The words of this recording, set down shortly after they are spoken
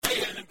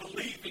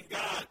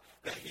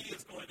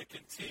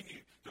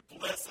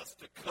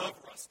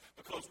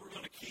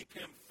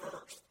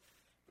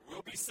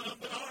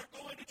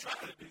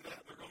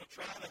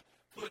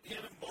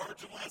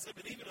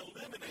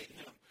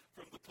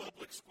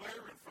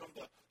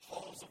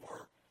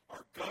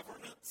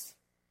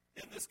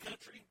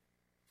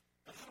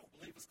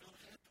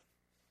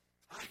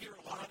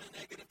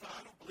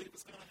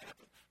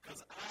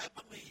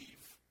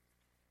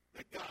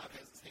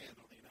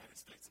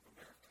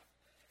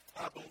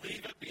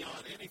believe it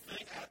beyond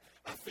anything.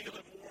 I feel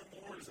it more and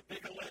more. There's a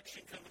big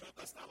election coming up.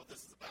 That's not what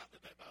this is about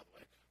today, by the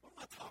way. What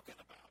am I talking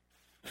about?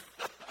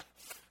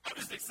 I'm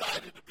just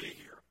excited to be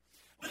here.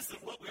 Listen,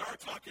 what we are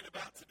talking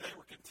about today,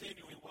 we're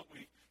continuing what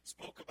we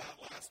spoke about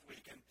last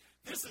week. And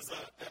this is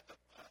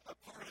a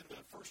part in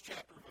the first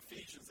chapter of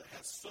Ephesians that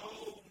has so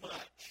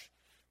much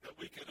that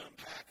we could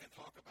unpack and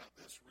talk about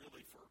this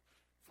really for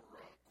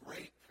a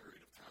great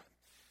period of time.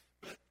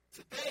 But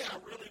today I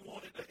really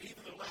wanted to,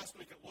 even though last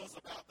week it was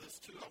about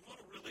this too, I want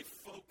to really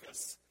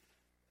focus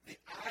the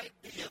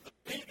idea, the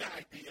big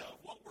idea of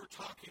what we're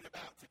talking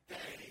about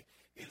today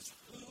is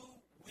who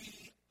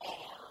we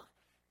are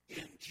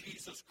in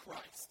Jesus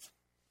Christ.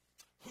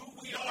 Who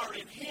we are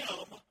in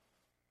Him,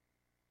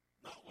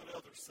 not what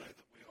others say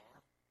that we are,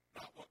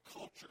 not what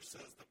culture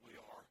says that we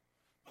are,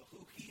 but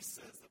who He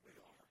says that we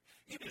are.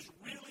 It is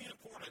really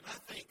important. I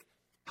think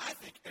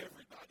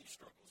everybody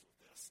struggles with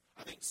this.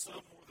 I think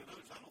some more than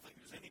others. I don't think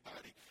there's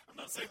anybody. I'm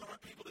not saying there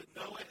aren't people that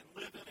know it and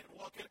live in it and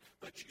walk in it,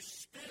 but you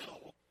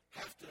still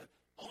have to,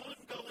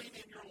 ongoing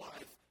in your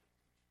life,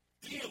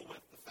 deal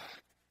with the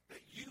fact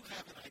that you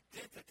have an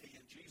identity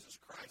in Jesus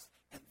Christ,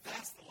 and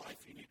that's the life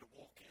you need to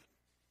walk in,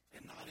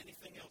 and not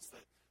anything else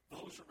that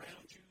those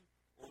around you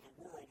or the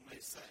world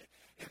may say.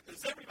 And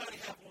does everybody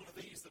have one of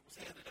these that was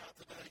handed out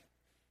today,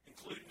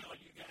 including all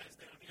you guys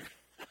down here?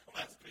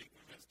 Last week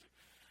we missed it.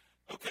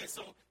 Okay,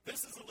 so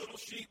this is a little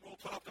sheet. We'll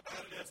talk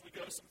about it as we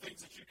go. Some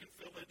things that you can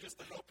fill in just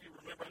to help you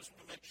remember. I just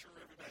want to make sure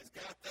everybody's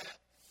got that.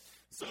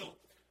 So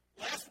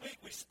last week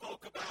we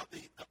spoke about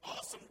the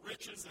awesome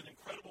riches and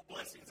incredible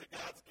blessings that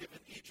God's given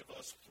each of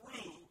us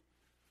through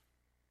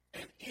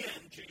and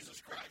in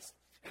Jesus Christ.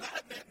 And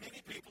I've met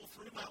many people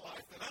through my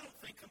life that I don't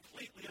think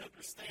completely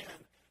understand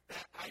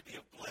that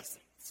idea of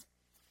blessings.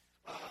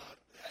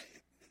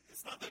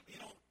 It's not that you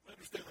don't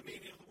understand the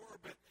meaning of the word,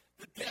 but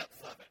the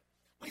depth of it.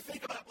 We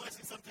think about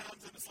blessings sometimes,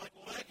 and it's like,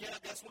 well,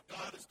 that's what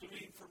God is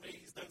doing for me.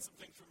 He's done some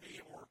things for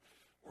me.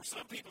 Or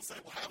some people say,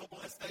 well, have a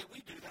blessed day. We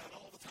do that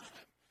all the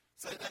time.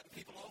 Say that to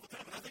people all the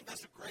time. And I think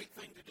that's a great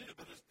thing to do,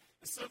 but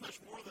it's so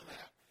much more than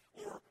that.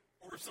 Or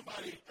if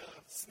somebody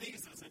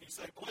sneezes and you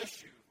say,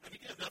 bless you. And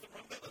again, nothing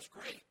wrong with that. That's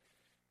great.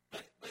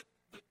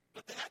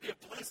 But the idea of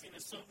blessing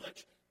is so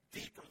much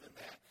deeper than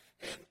that.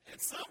 And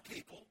some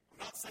people,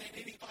 I'm not saying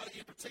anybody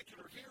in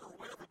particular here or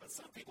wherever, but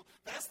some people,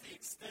 that's the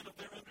extent of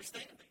their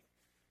understanding,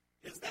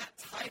 is that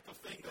type of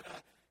thing that I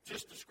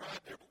just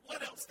described there. But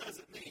what else does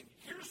it mean?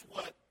 Here's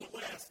what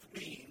blessed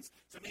means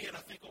to me, and I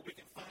think what we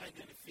can find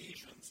in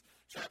Ephesians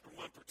chapter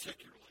 1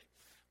 particularly.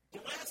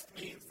 Blessed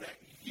means that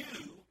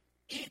you,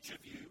 each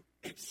of you,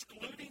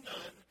 excluding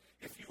none,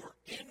 if you are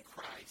in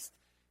Christ,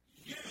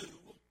 you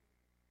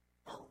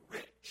are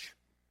rich.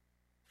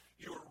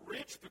 You are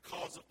rich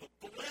because of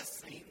the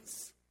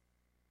blessings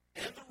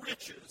and the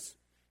riches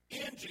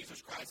in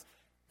Jesus Christ.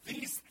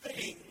 These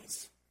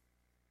things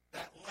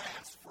that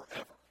last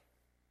forever.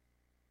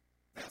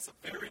 That's a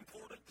very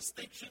important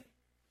distinction.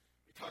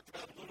 We talked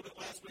about it a little bit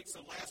last week.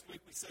 So last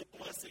week we said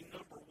blessing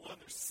number 1.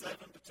 There's 7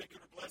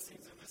 particular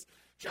blessings in this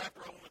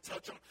chapter I want to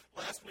touch on.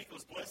 Last week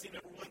was blessing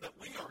number 1, that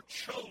we are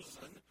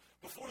chosen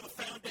before the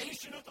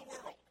foundation of the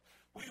world.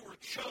 We were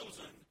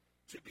chosen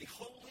to be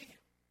holy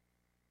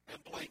and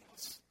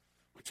blameless.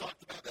 We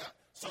talked about that.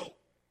 So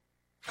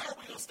how are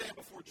we going to stand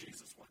before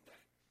Jesus one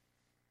day?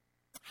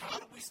 How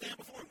do we stand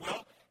before Him?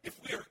 Well, if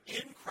we are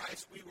in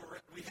Christ, we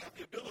have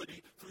the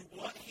ability through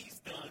what He's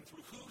done,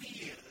 through who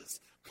He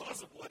is,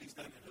 because of what He's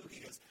done and who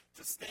He is,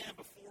 to stand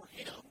before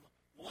Him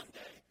one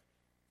day,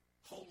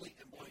 holy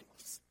and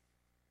blameless.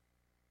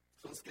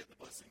 So let's get to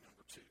blessing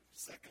number 2,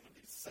 second of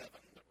these 7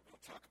 that we're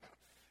going to talk about.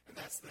 And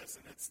that's this,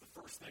 and it's the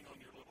first thing on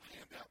your little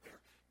handout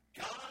there.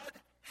 God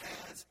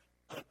has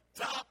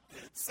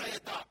adopted, say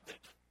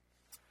adopted.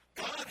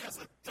 God has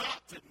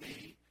adopted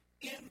me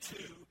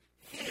into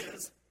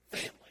His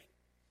family.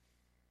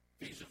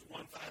 Ephesians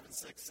 1, 5, and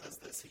 6 says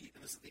this.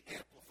 And this is the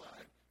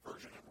amplified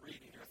version I'm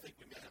reading here. I think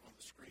we may have on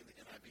the screen the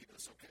NIV, but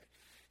it's okay.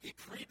 He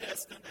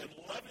predestined and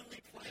lovingly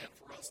planned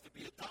for us to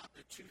be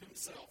adopted to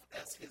Himself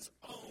as His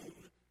own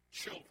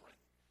children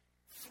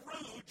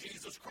through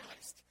Jesus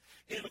Christ,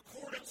 in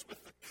accordance with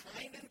the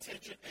kind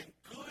intention and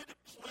good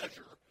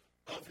pleasure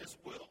of His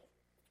will,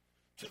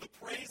 to the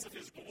praise of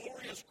His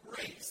glorious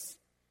grace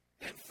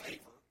and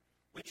favor,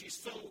 which He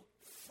so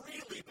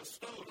freely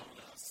bestowed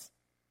on us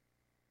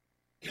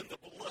in the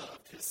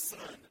beloved, His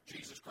Son,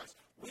 Jesus Christ.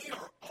 We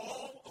are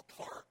all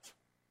a part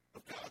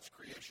of God's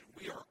creation.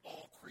 We are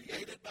all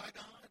created by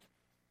God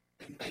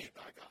and made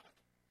by God,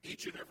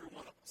 each and every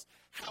one of us.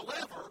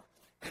 However,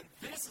 and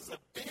this is a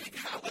big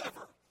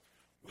however,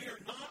 we are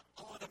not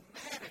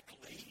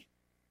automatically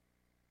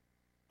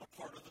a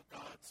part of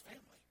God's family.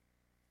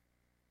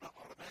 Not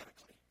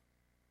automatically.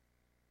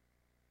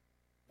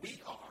 We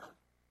are,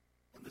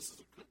 and this is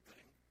a good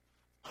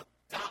thing,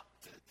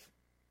 adopted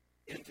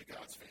into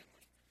God's family.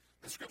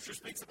 The Scripture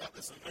speaks about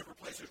this in a number of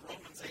places.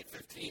 Romans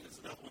 8:15 is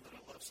another one that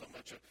I love so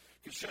much. I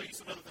could show you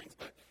some other things,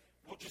 but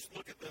we'll just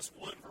look at this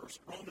one verse.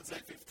 Romans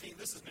 8:15,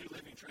 this is New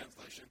Living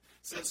Translation,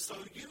 says, so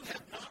you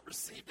have not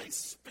received a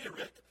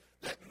spirit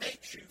that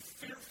makes you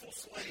fearful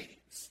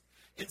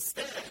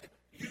Instead,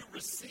 you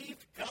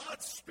received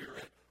God's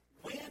Spirit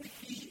when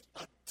he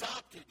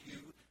adopted you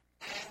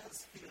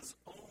as his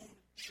own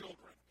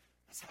children.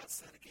 That's how it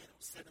said again. It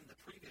was said in the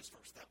previous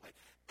verse that way.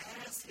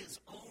 As his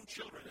own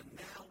children, and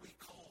now we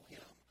call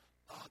him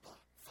Abba,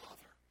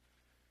 Father.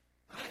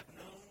 I have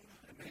known,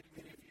 and maybe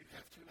many of you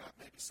have too,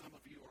 maybe some of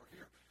you are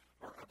here,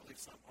 or I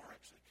believe some are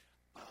actually.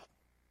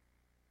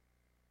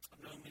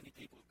 I've known many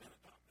people who've been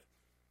adopted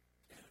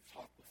and have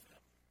talked with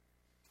them.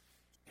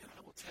 And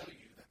I will tell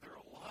you that there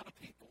are a lot of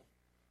people,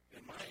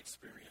 in my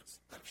experience,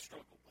 that have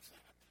struggled with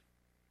that.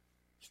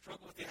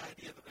 Struggled with the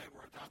idea that they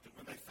were adopted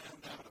when they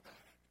found out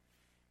about it.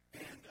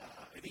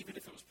 And even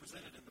if it was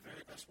presented in the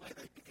very best way,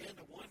 they began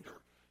to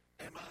wonder,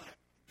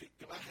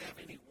 do I have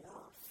any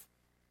worth?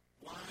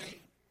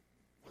 Why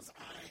was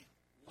I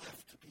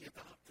left to be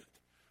adopted?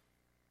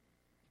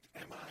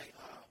 Am I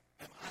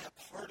a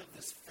part of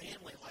this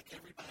family like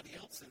everybody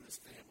else in this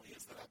family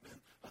is that I've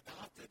been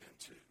adopted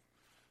into?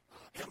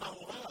 Am I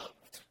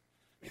loved?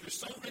 I mean, there's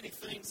so many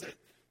things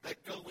that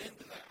go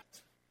into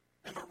that.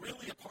 Am I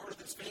really a part of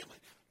this family?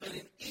 But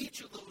in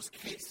each of those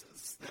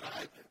cases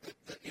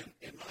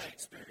in my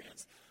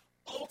experience,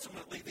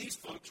 ultimately these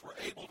folks were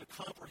able to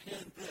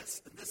comprehend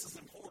this, and this is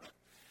important,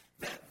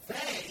 that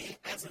they,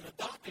 as an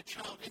adopted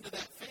child into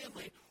that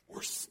family,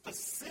 were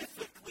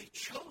specifically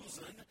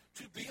chosen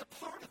to be a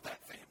part of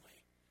that family.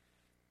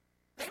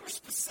 They were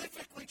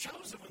specifically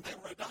chosen when they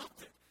were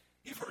adopted.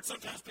 You've heard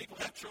sometimes people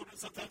have children,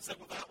 sometimes say,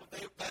 well,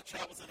 that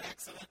child was an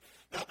accident.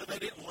 Not that they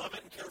didn't love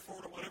it and care for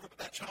it or whatever, but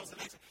that child was an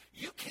accident.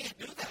 You can't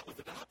do that with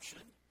adoption.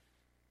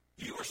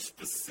 You are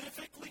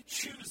specifically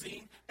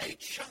choosing a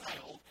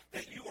child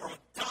that you are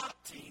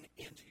adopting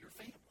into your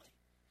family.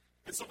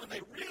 And so when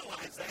they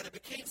realized that, it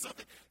became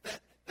something that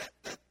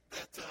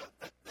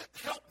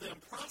helped them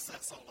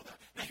process all of that.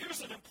 Now,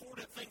 here's an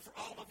important thing for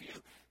all of you.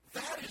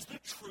 That is the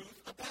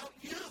truth about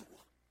you.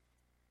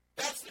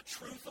 That's the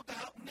truth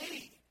about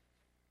me.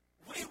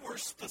 We were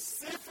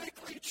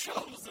specifically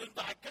chosen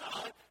by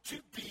God to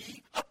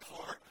be a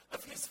part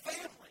of his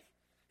family.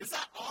 Is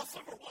that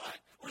awesome or what?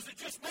 Or is it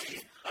just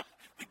me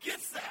that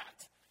gets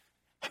that?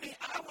 I mean,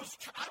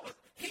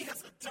 he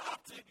has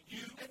adopted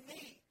you and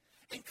me.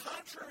 And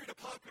contrary to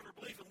popular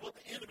belief and what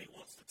the enemy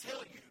wants to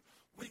tell you,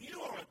 when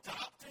you are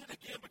adopted,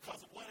 again,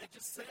 because of what I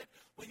just said,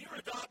 when you're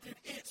adopted,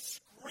 it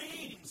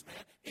screams,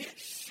 man. It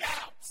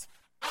shouts,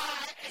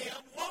 I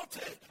am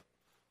wanted.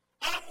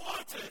 I'm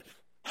wanted.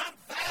 I'm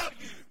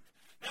valued.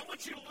 Now, I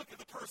want you to look at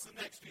the person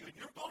next to you, and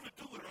you're going to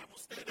do it, or I'm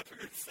going to stand up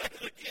here and say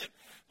it again.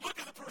 Look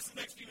at the person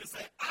next to you and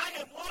say,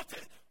 I am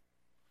wanted.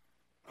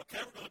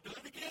 Okay, we're going to do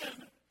it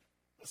again.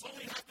 That's all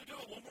you have to do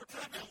it one more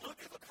time. Now, look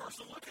at the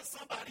person, look at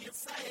somebody and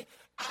say,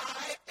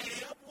 I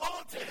am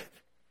wanted.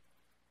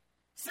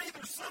 See,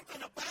 there's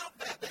something about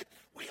that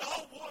we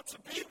all want to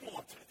be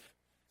wanted.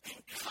 And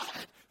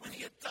God, when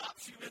he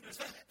adopts you into his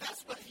family,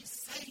 that's what he's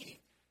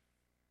saying.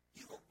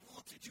 You are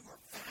wanted, you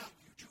are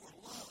valued, you are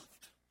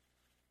loved.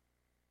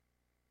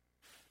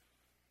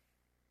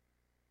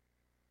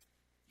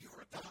 You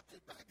are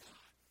adopted by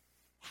God.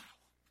 Wow.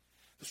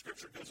 The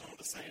scripture goes on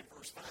to say in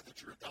verse 5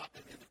 that you're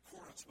adopted in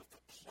accordance with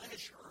the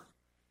pleasure,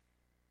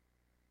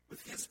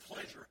 with his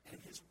pleasure and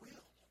his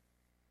will.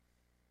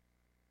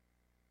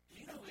 Do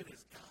you know it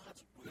is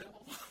God's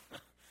will?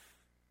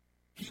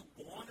 He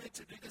wanted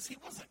to do this. He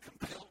wasn't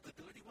compelled to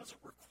do it. He wasn't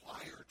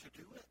required to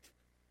do it.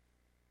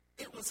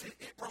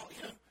 It brought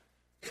him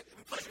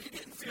pleasure. He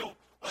didn't feel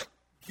like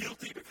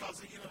guilty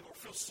because or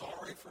feel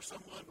sorry for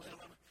someone.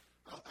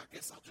 Well, I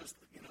guess I'll just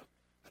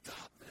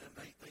adopt them.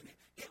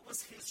 It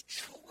was his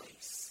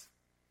choice.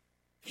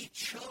 He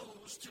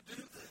chose to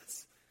do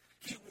this.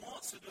 He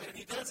wants to do it, and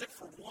he does it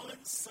for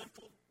one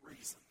simple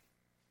reason,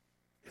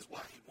 is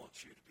why he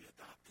wants you to be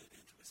adopted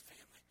into his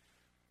family,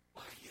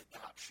 why he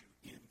adopts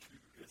you into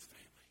his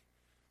family.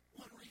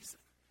 One reason.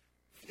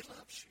 He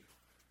loves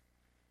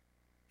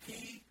you.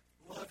 He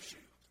loves you.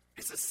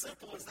 It's as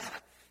simple as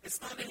that. It's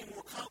not any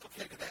more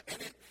complicated than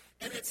that.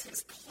 And it's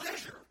his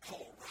pleasure,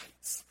 Paul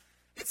writes.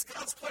 It's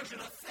God's pleasure.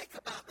 Now think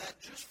about that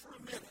just for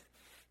a minute.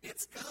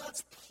 It's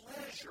God's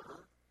pleasure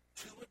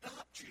to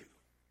adopt you.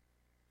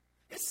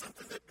 It's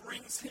something that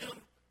brings him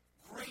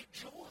great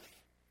joy.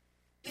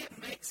 It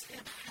makes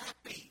him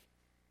happy.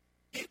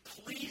 It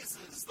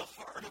pleases the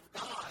heart of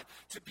God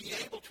to be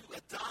able to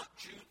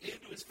adopt you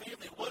into his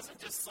family. It wasn't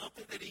just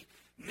something that he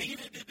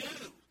needed to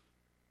do.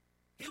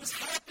 He was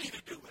happy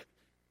to do it.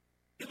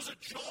 It was a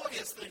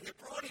joyous thing. It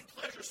brought him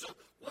pleasure. So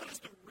what is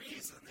the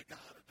reason that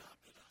God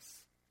adopted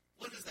us?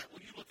 What is that?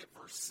 Well, you look at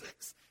verse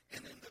 6,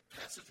 and in the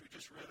passage we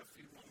just read a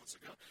few moments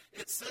ago,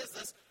 it says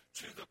this,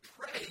 to the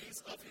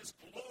praise of his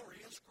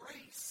glorious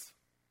grace.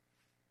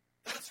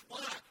 That's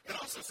why. It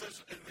also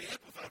says in the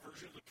Amplified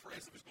Version, the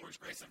praise of his glorious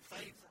grace and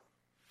favor.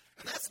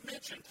 And that's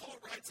mentioned.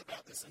 Paul writes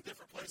about this in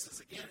different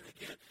places again and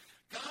again.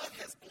 God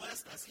has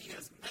blessed us. He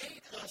has made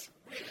us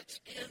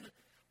rich in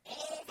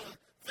all the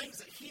things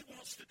that he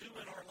wants to do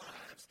in our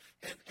lives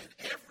and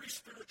every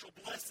spiritual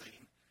blessing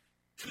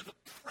to the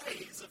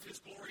praise of his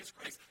glorious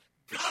grace.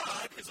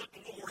 God is a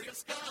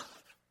glorious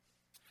God.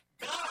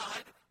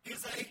 God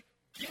is a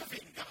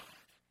giving God.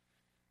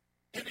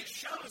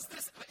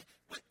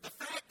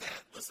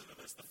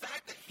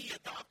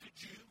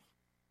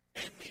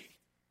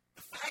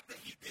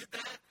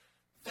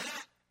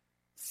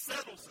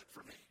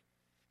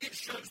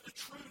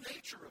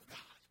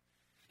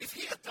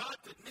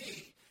 adopted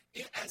me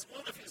as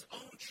one of his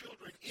own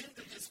children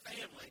into his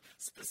family,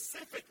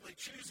 specifically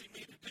choosing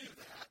me to do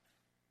that,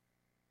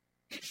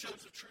 it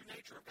shows the true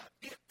nature of God.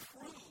 It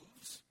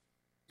proves,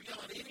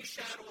 beyond any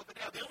shadow of a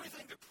doubt, the only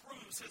thing that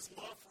proves his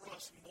love for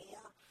us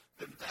more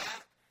than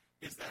that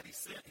is that he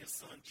sent his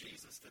son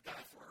Jesus to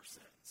die for our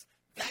sins.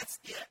 That's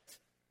it.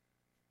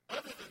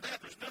 Other than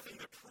that, there's nothing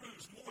that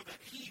proves more that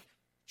he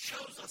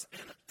chose us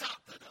and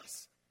adopted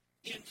us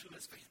into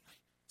his family.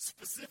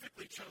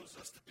 Specifically chose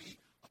us to be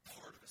a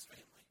part of his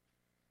family.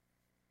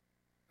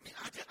 I mean,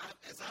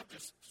 as I've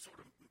just sort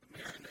of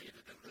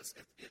marinated in this,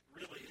 it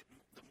really,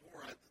 the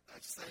more I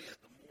say it,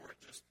 the more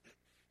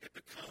it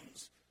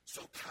becomes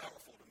so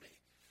powerful to me.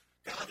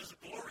 God is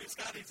a glorious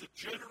God. He's a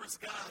generous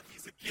God.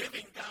 He's a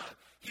giving God.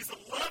 He's a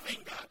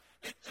loving God.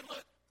 And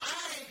look,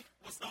 I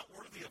was not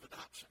worthy of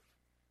adoption.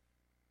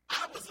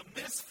 I was a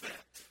misfit.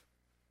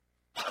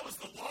 I was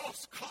the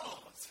lost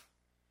cause.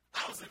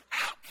 I was an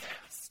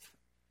outcast.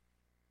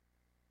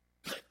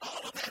 But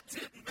all of that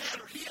didn't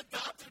matter. He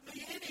adopted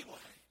me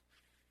anyway.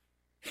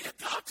 He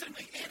adopted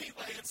me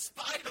anyway in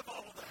spite of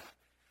all of that.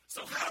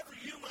 So however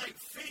you might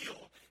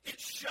feel, this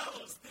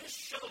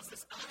shows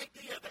this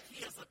idea that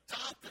he has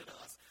adopted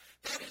us.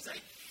 That is a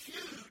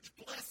huge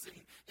blessing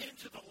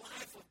into the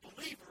life of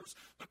believers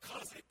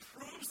because it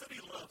proves that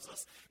he loves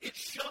us. It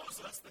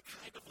shows us the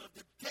kind of love,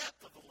 the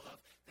depth of the love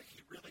that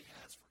he really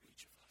has for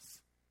each of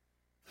us.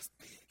 That's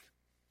big.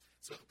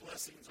 So the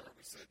blessings are,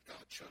 we said,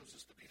 God chose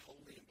us to be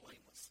holy and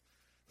blameless.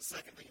 The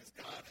second thing is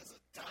God has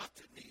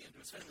adopted me into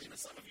his family. And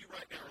some of you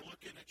right now are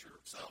looking at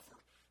yourself,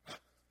 or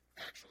not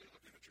actually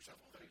looking at yourself,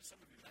 although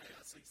some of you, hey, I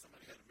see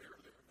somebody had a mirror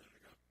there a minute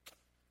ago.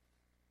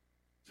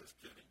 Just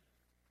kidding.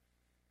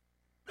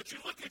 But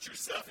you look at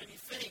yourself and you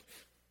think,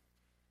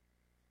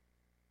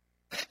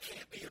 that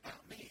can't be about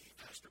me,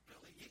 Pastor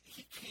Billy.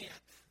 He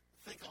can't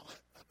think all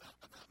that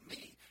about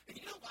me. And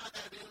you know why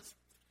that is?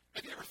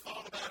 Have you ever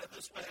thought about it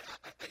this way?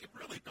 It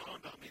really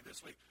dawned on me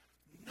this week.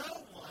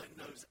 No one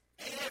knows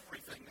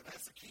everything, and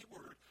that's the key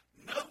word.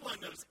 No one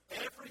knows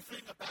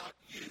everything about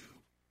you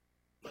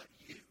but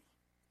you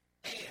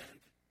and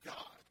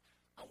God.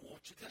 I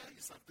want to tell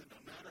you something.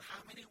 No matter how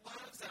many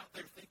wives out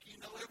there think you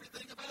know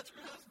everything about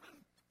your husband,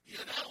 you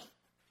don't.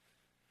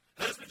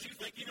 Husbands, you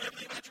think you know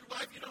everything about your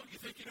wife. You don't. You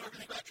think you know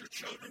everything about your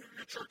children or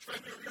your church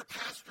family or your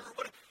pastor or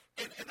whatever.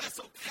 And that's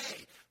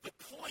okay. The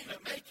point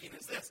I'm making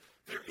is this.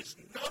 There is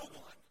no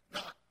one,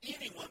 not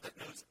anyone, that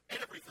knows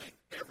everything.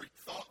 Every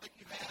thought that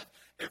you have,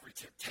 every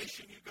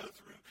temptation you go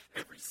through,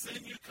 every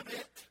sin you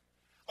commit.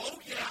 Oh,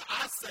 yeah,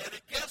 I said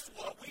it. Guess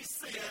what? We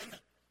sin.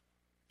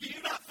 Do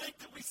you not think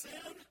that we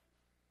sin?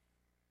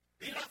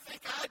 Do you not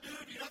think I do?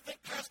 Do you not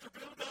think Pastor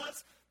Bill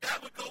does?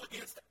 That would go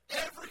against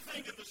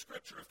everything in the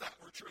Scripture if that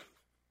were true.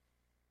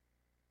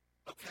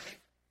 Okay?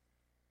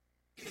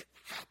 It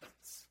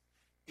happens.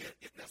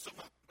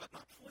 But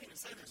my point is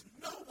saying is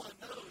no one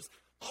knows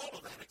all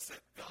of that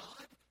except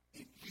God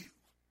and you.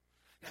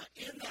 Now,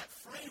 in that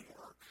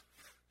framework,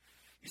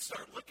 you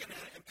start looking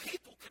at it, and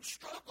people can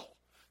struggle.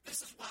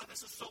 This is why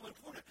this is so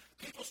important.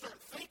 People start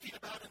thinking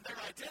about in their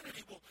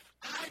identity, well,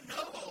 I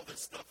know all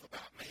this stuff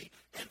about me,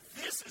 and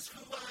this is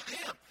who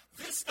I am.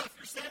 This stuff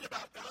you're saying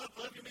about God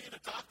loving me and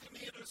adopting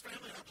me into his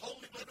family, and I'm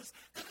holy blameless,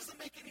 that doesn't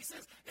make any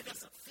sense. It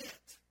doesn't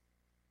fit.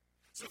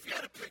 So if you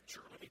had a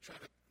picture, let me try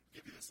to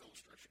give you this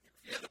illustration here.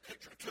 If you had a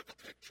picture, I took a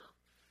picture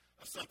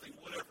of something,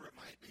 whatever it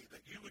might be,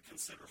 that you would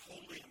consider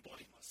holy and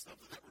blameless,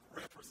 something that would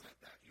represent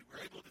that. You were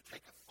able to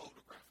take a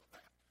photograph of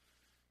that.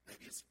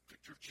 Maybe it's a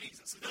picture of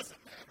Jesus. It doesn't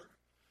matter.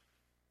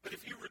 But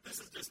if you were, this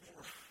is just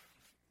more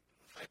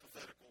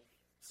hypothetical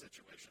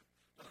situation,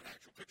 not an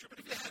actual picture.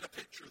 But if you had a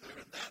picture there,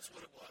 and that's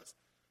what it was,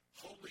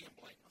 holy and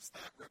blameless,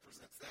 that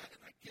represents that,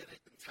 and I get it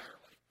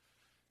entirely.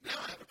 Now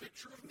I have a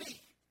picture of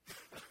me.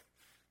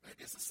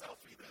 Maybe it's a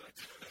selfie that I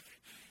took.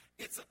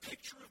 It's a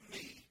picture of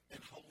me and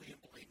holy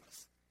and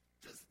blameless.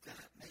 Does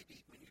that,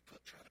 maybe when you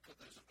try to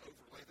put those and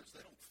overlay those,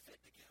 they don't fit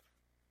together.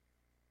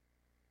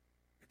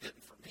 It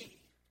didn't for me.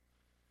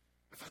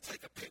 If I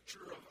take a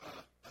picture of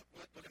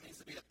what it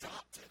means to be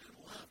adopted and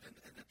loved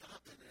and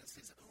adopted as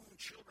his own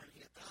children,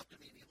 he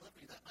adopted me and he loved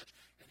me that much,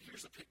 and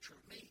here's a picture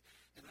of me,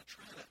 and I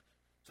try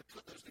to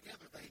put those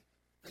together,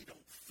 they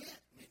don't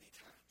fit many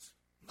times.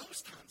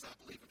 Most times I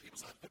believe in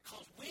people's lives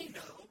because we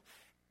know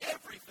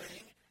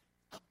everything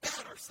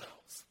about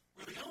ourselves.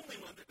 We're the only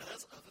one that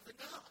does other than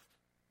God.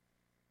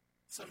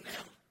 So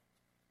now,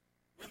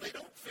 when they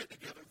don't fit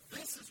together,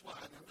 this is why,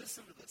 now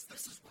listen to this,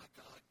 this is why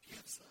God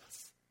gives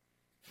us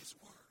his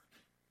word.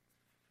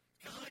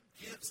 God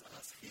gives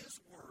us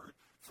his word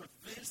for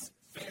this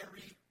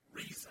very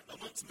reason,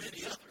 amongst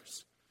many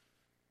others.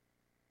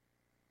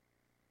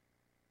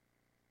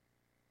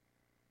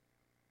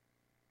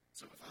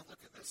 So if I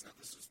look at this, now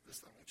this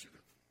I want you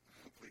to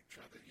hopefully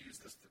try to use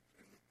this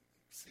and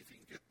see if you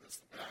can get this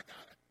the way I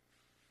got it.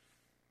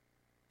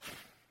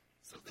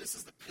 So this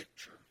is the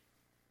picture,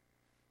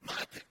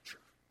 my picture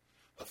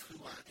of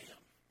who I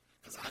am.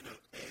 Because I know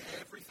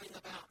everything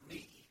about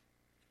me,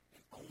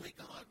 and only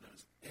God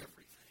knows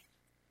everything.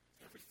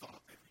 Every thought,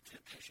 every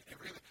temptation,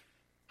 everything.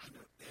 I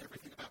know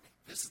everything about me.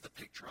 This is the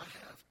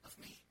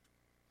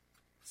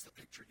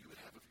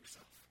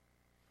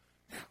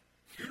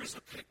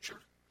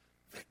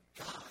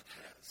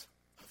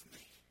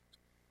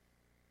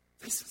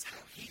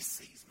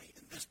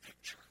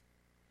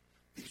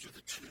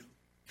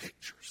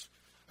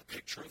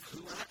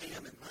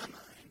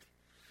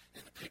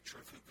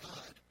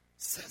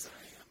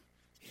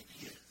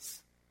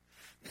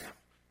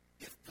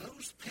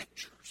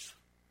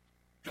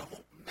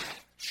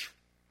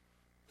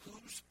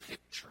whose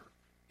picture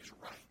is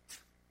right.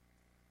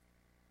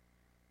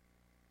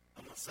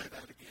 I'm going to say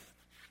that again.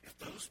 If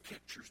those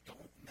pictures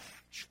don't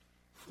match,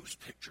 whose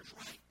picture's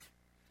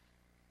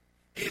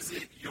right? Is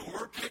it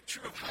your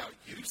picture of how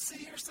you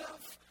see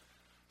yourself?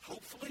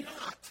 Hopefully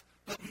not.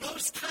 But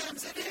most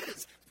times it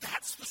is.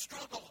 That's the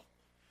struggle.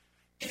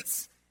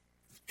 It's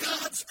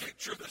God's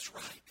picture that's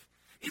right.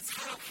 It's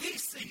how he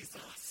sees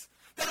us.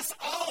 That's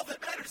all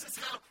that matters. It's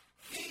how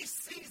he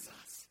sees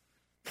us.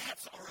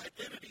 That's our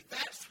identity.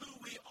 That's who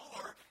we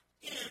are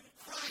in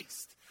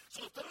Christ.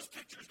 So if those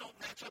pictures don't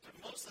match up, and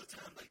most of the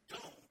time they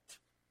don't,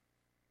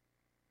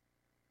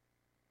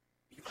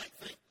 you might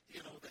think,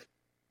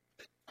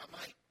 that I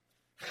might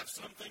have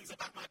some things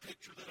about my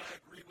picture that I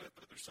agree with,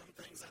 but there's some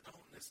things I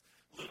don't, and it's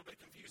a little bit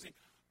confusing.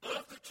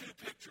 Of the two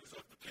pictures,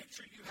 of the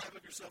picture you have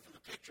of yourself and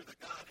the picture that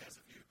God has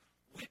of you,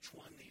 which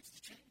one needs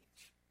to change?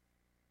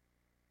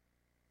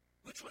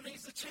 Which one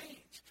needs to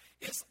change?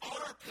 It's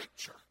our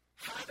picture.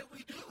 How do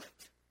we do it?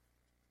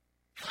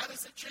 How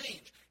does it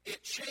change?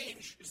 It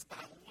changes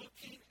by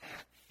looking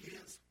at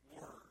his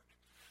word.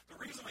 The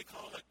reason we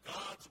call it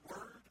God's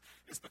word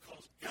is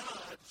because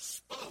God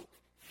spoke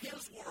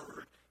his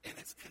word, and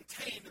it's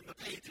contained in the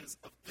pages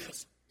of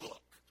this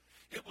book.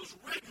 It was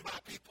written by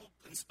people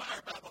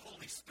inspired by the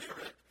Holy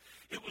Spirit.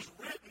 It was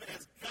written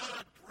as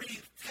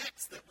God-breathed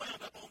text that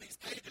wound up on these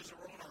pages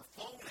or on our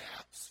phone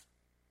apps.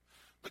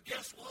 But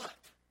guess what?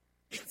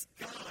 It's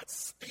God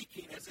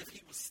speaking as if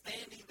he was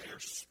standing there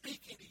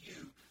speaking to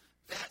you.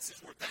 That's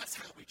his word. That's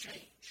how we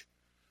change.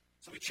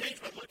 So we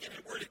change by looking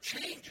at word. It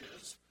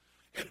changes,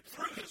 and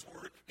through his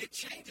word, it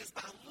changes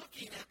by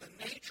looking at the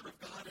nature of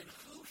God and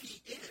who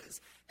he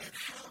is and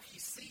how he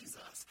sees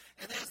us.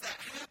 And as that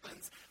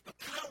happens, the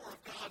power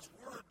of God's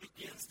word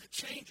begins to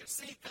change us.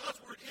 See,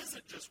 God's word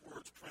isn't just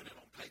words printed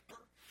on paper.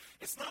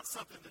 It's not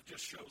something that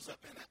just shows up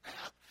in an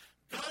app.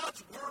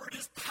 God's word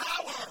is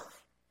power.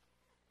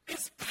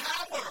 It's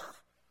power.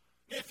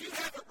 If you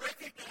haven't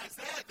recognized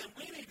that, then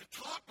we need to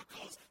talk,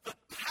 because the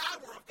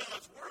power of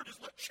God's word is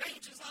what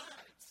changes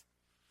lives.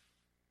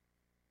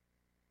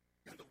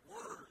 And the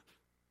word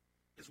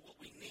is what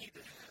we need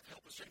to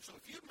help us change. So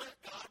if you let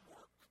God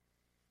work,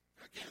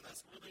 again,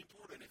 that's really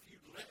important. If you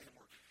let him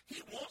work,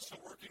 he wants to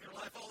work in your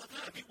life all the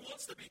time. He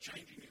wants to be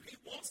changing you. He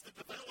wants to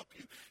develop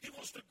you. He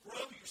wants to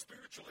grow you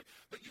spiritually.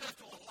 But you have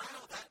to allow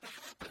that to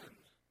happen.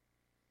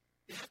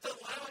 You have to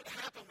allow it to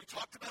happen. We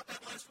talked about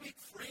that last week.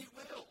 Free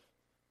will.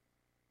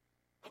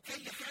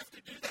 Okay, you have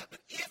to do that. But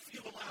if you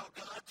allow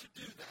God to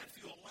do that, if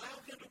you allow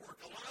him to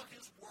work, allow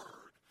his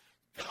word,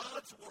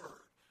 God's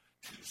word,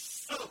 to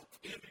soak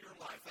into your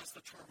life. That's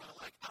the term I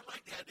like. I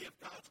like the idea of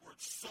God's word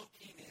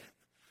soaking in.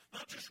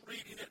 Not just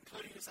reading it and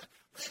putting it aside.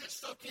 Let it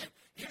soak in.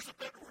 Here's a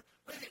better word.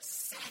 Let it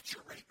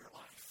saturate your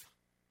life.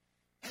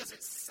 As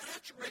it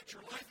saturates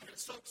your life and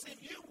it soaks in,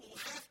 you will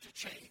have to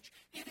change.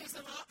 It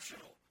isn't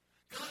optional.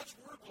 God's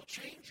word will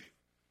change you.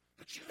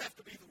 But you have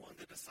to be the one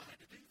to decide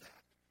to do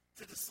that.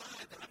 To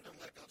decide that I'm going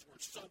to let God's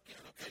word soak in.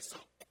 Okay, so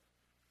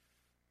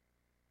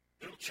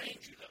it'll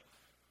change you, though.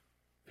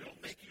 It'll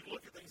make you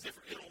look at things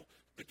different. It'll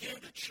begin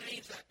to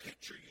change that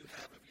picture you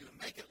have of you and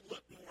make it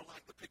look more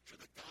like the picture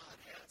that God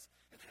has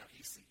and how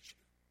he sees you.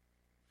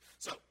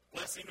 So,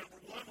 blessing number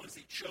one was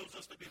he chose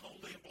us to be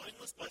holy and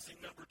blameless. Blessing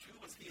number two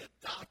was he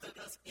adopted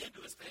us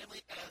into his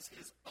family as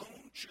his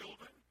own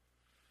children.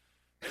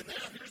 And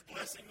now here's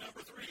blessing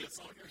number three.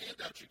 It's on your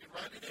handout. You can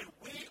write it in.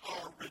 We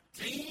are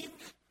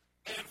redeemed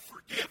and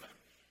forgiven.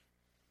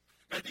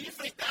 Now, do you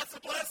think that's a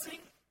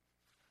blessing?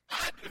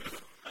 I do.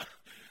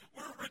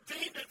 We're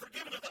redeemed and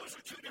forgiven. Now, those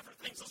are two different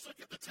things. Let's look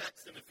at the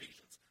text in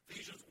Ephesians.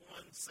 Ephesians 1,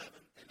 7,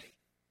 and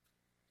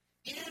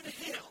 8. In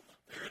him,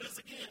 there it is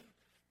again.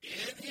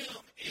 In him,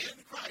 in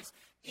Christ,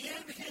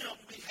 in him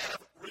we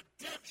have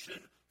redemption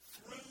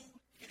through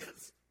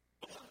his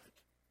blood.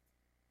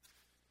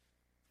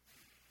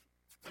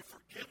 The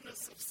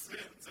forgiveness of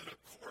sins in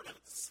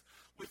accordance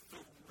with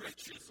the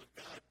riches of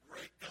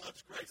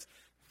God's grace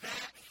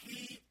that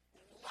he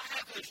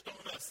lavished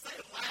on us. Say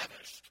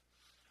lavished.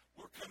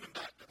 We're coming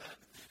back to that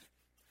in a minute.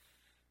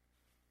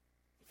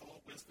 With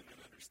all wisdom and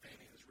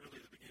understanding is really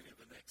the beginning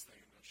of the next thing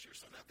I'm going to share.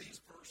 So now these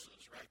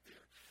verses right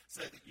there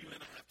say that you and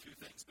I have two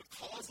things.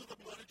 Because of the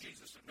blood of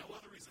Jesus, for no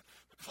other reason,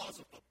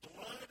 because of the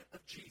blood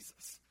of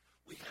Jesus,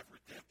 we have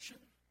redemption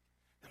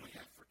and we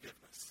have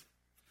forgiveness.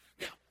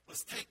 Now,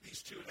 let's take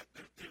these two.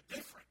 They're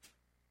different.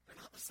 They're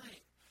not the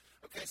same.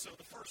 Okay, so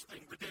the first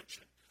thing,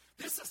 redemption.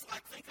 This is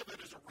like, think of it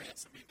as a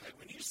ransom being paid.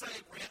 When you say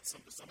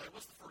ransom to somebody,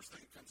 what's the first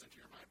thing that comes into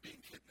your mind? Being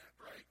kidnapped,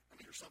 right?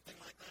 I mean, or something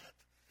like that.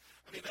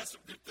 I mean, that's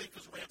a good thing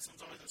because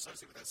ransom's always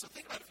associated with that. So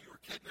think about if you were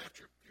kidnapped,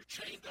 you're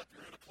chained up,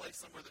 you're in a place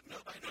somewhere that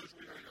nobody knows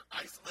where you are, you're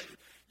isolated,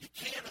 you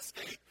can't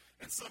escape,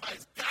 and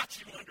somebody's got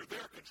you under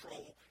their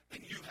control, and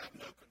you have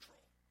no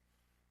control.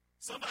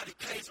 Somebody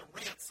pays a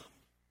ransom,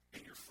 and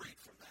you're freed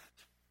from that.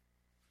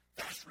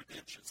 That's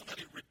redemption.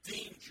 Somebody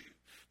redeemed you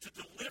to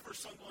deliver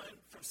someone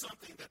from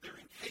something that they're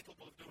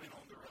incapable of doing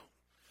on their own.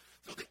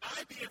 So the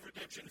idea of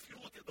redemption, if you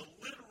look at the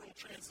literal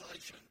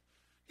translation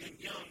in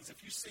Young's,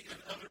 if you see it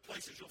in other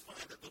places, you'll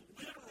find that the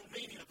literal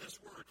meaning of this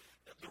word,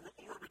 the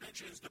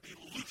redemption is to be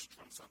loosed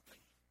from something.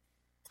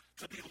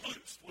 To be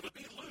loosed. Well, to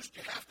be loosed,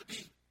 you have to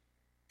be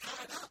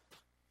tied up.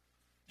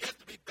 You have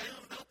to be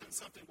bound up in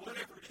something,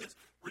 whatever it is.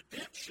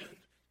 Redemption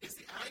is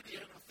the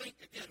idea, and I think,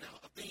 again now,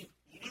 of being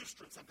loosed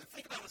from something.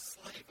 Think about a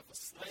slave. If a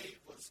slave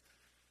was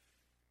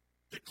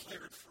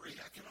declared free,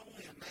 I can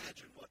only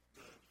imagine what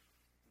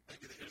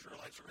maybe the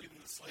Israelites or even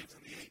the slaves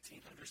in the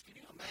 1800s. Can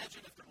you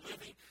imagine if they're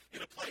living in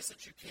a place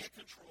that you can't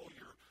control?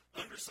 You're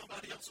under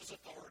somebody else's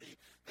authority.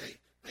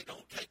 They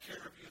don't take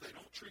care of you. They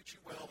don't treat you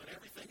well and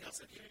everything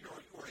else. And here you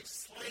are a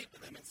slave to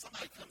them. And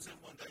somebody comes in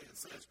one day and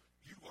says,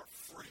 you are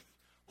free.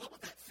 What would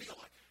that feel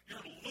like?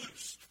 You're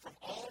loosed from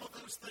all of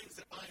those things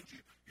that bind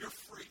you. You're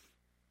free.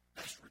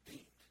 That's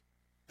redeemed.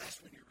 That's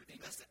when you're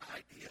redeemed. That's the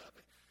idea of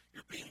it.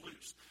 You're being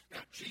loosed.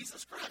 Now,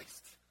 Jesus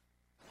Christ,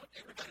 I want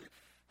everybody,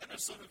 I know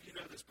some of you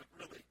know this, but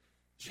really,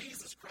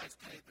 Jesus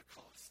Christ paid the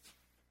cost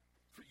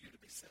for you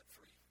to be set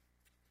free.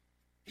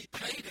 He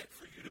paid it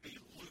for you to be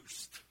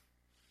loosed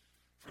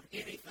from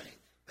anything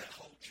that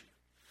holds you.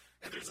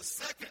 And there's a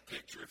second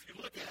picture, if you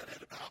look at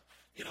it, about,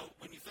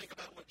 when you think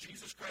about what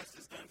Jesus Christ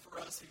has done for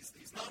us,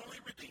 he's not only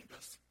redeemed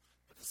us,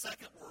 but the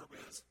second word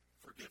is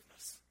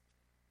forgiveness.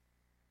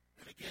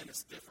 And again,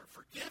 it's different.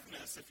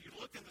 Forgiveness, if you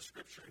look in the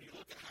Scripture and you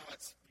look at how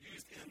it's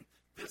used in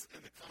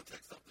the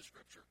context of the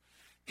Scripture,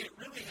 it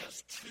really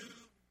has two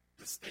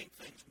distinct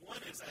things.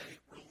 One is a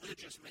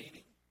religious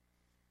meaning.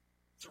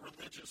 It's a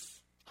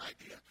religious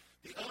idea.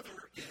 The other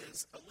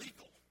is a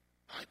legal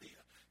idea.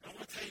 And I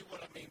want to tell you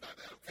what I mean by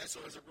that. Okay, so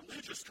as a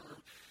religious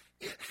term,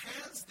 it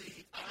has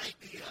the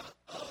idea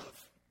of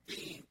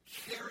being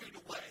carried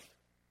away.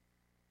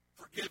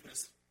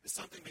 Forgiveness is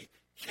something being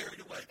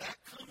carried away.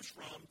 That comes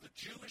from the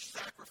Jewish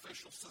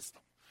sacrificial system.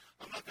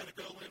 I'm not going to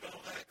go into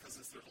all that because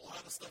there's a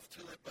lot of stuff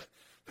to it, but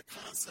the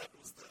concept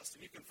was this,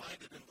 and you can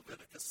find it in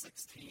Leviticus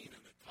 16,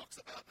 and it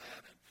talks about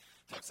that, and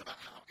talks about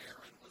how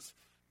Aaron was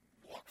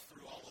walked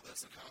through all of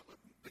this and how it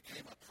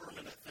became a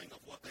permanent thing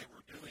of what they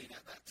were doing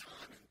at that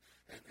time,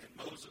 and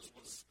Moses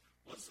was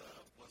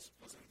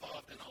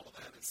involved in all of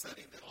that and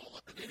setting it all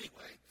up. But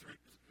anyway, through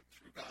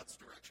God's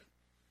direction.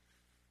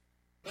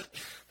 But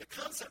the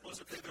concept was,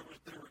 okay, there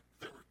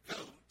were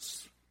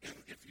goats, and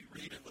if you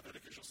read in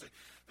Leviticus, you'll see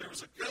there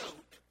was a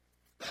goat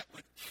that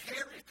would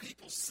carry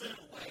people's sin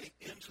away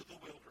into the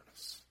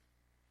wilderness.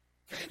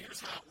 Okay, and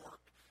here's how it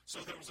worked. So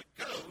there was a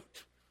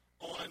goat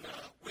on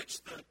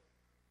which the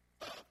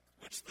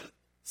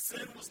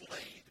sin was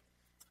laid.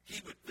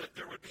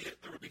 There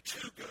would be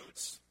two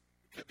goats.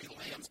 It could be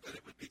lambs, but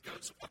it would be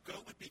goats. A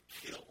goat would be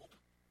killed,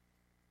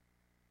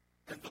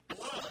 and the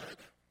blood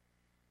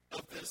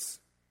of this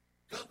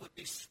goat would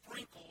be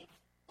sprinkled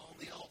on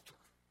the altar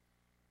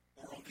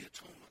or on the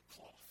atonement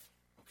cloth.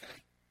 Okay,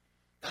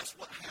 that's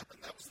what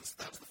happened. That was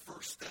the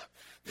first step.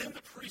 Then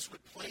the priest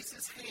would place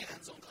his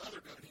hands on the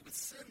other goat, and he would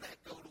send that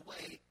goat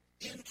away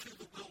into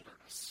the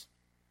wilderness.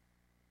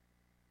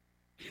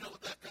 Do you know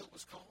what that goat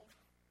was called?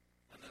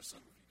 I know some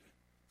of you do.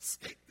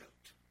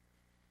 Scapegoat.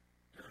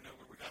 You ever know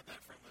where we got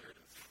that from? There it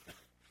is.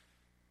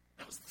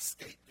 That was the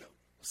scapegoat.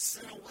 It was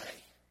sent away.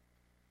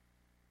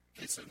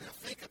 Okay, so now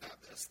think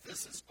about this.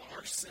 This is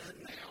our sin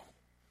now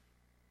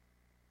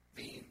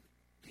being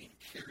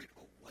carried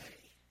away.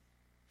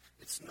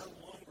 It's no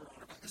longer on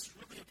our back. This is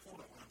really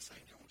important what I'm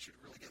saying here. I want you to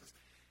really get this.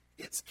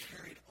 It's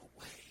carried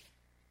away.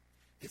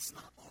 It's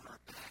not on our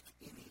back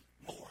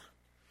anymore.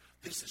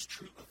 This is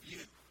true of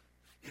you.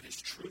 It is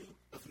true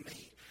of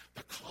me.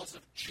 Because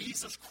of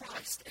Jesus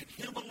Christ and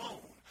Him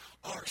alone,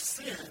 our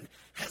sin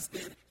has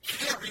been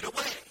carried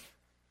away.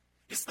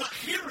 It's not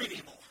here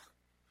anymore.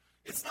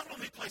 It's not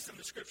only place in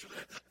the Scripture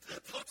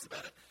that talks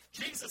about it.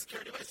 Jesus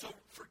carried away. So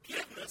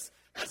forgiveness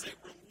as a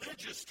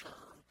religious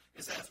term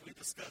is as we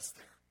discussed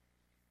there.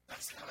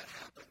 That's how it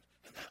happened.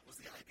 And that was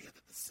the idea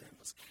that the sin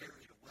was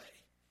carried away.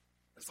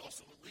 It's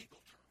also a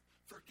legal term.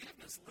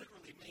 Forgiveness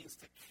literally means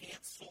to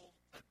cancel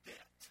a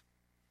debt.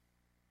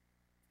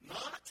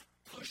 Not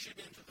push it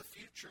into the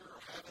future or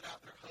have it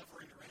out there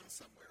hovering around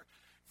somewhere.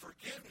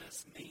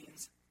 Forgiveness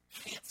means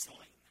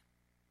canceling.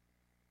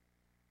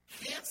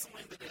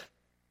 Canceling the debt.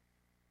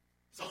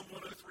 Psalm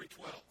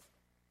 103:12.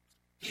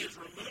 He has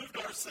removed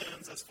our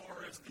sins as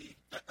far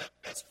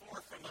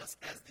from us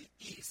as the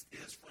east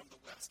is from the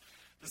west.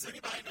 Does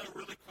anybody know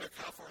really quick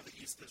how far the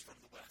east is from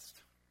the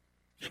west?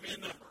 Give me a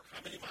number.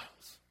 How many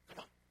miles?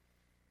 Come on.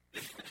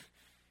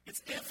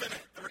 It's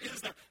infinite. There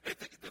is no.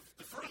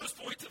 The furthest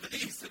point to the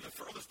east and the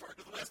furthest part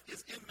to the west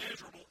is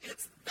immeasurable.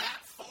 It's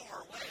that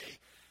far away.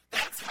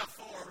 That's how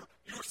far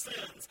your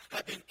sins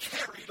have been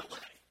carried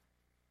away.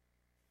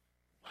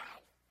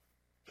 Wow.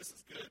 This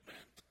is good,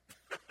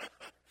 man.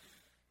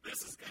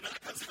 This is good. Not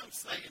because I'm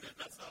saying it.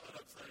 That's not what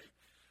I'm saying.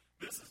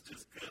 This is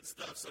just good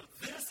stuff. So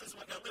this is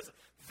what, now listen,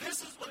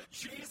 this is what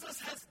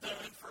Jesus has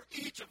done for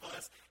each of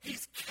us.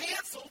 He's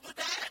canceled the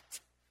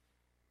debt.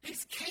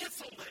 He's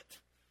canceled it.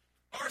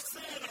 Our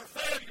sin, our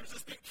failures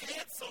has been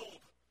canceled.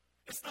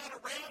 It's not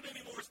around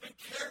anymore. It's been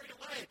carried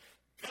away.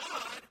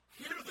 God,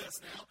 hear this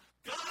now,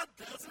 God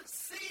doesn't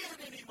see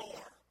it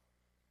anymore.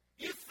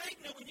 You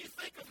think that when you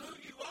think of who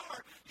you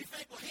are, you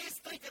think, well, He's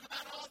thinking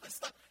about all this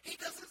stuff. He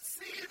doesn't see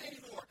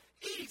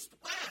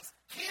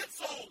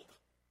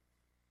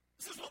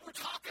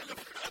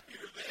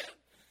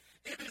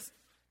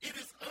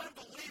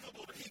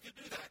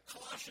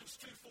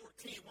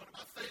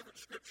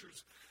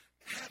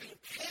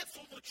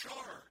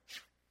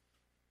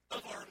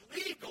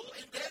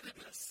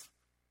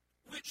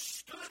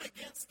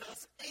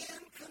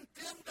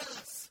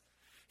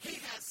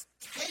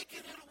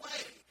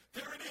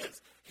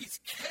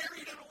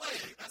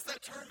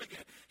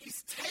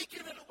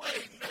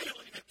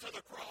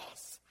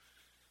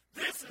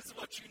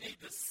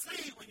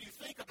see when you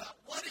think about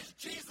what has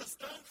Jesus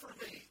done for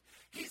me.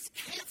 He's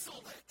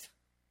canceled it.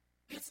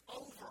 It's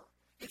over.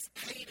 It's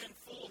paid in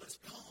full. It's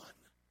gone.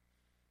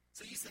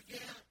 So you say,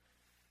 yeah,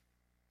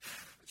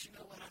 but you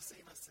know what? I see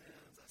my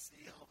sins. I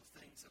see all the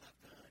things that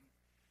I've done.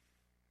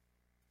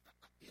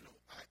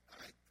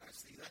 I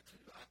see that too.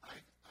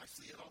 I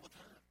see it all the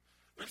time.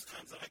 There's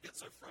times that I get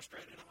so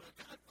frustrated. I'm like,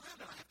 God, why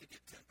do I have to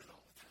get tempted all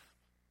the time?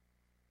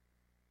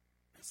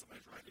 And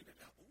somebody's writing it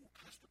down. Oh,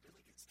 Pastor Billy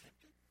gets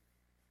tempted?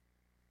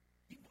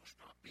 He must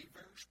not be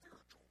very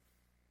spiritual.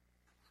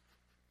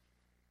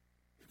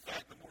 In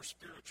fact, the more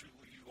spiritual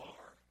you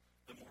are,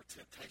 the more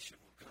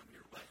temptation will come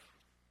your way.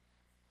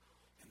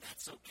 And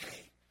that's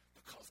okay,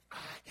 because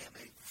I am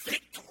a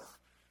victor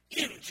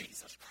in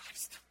Jesus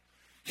Christ.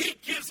 He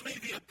gives me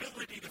the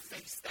ability to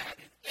face that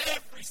in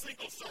every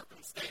single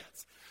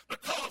circumstance.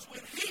 Because when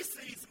he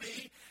sees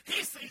me,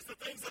 he sees the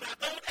things that I've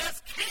done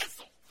as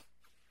canceled.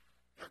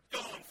 They're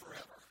gone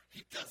forever.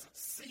 He doesn't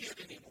see it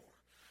anymore.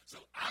 So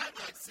I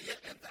might see it,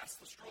 and that's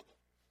the struggle.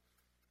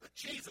 But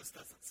Jesus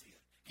doesn't see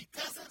it. He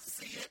doesn't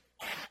see it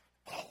at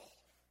all.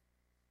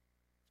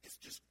 It's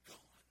just gone.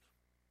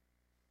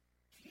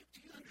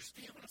 Do you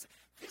understand what I'm saying?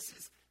 This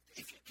is,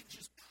 if you can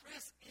just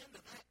press into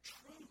that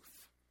truth,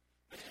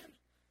 man,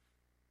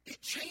 it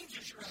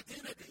changes your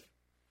identity,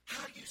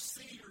 how you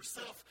see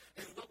yourself,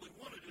 and what we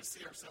want to do is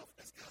see ourselves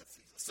as God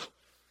sees us. So,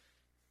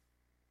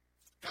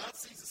 God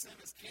sees the sin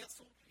as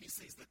canceled. He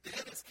sees the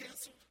debt as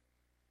canceled.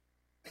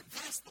 And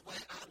that's the way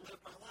I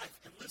live my life.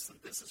 And listen,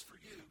 this is for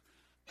you.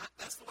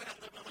 That's the way I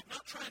live my life.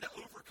 Not trying to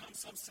overcome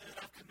some sin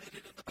I've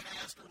committed in the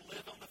past or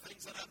live on the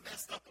things that I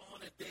messed up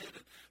on and did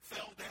and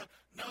fell down.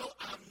 No,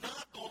 I'm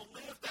not going to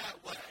live that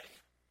way.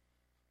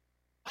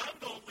 I'm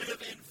going to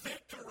live in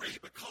victory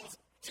because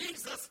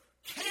Jesus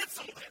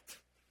canceled it.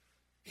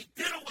 He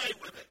did away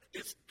with it.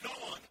 It's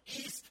gone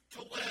east to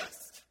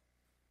west.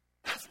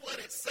 That's what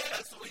it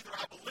says, so either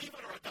I believe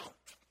it or I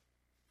don't.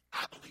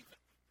 I believe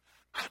it.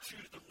 I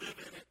choose to live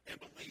in it and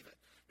believe it.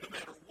 No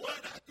matter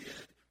what I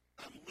did,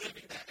 I'm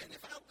living that. And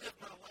if I live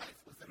my life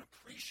with an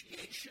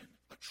appreciation,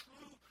 a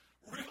true,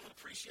 real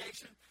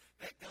appreciation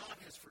that God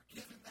has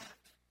forgiven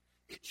that,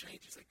 it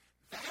changes it.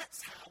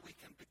 That's how we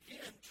can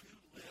begin to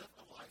live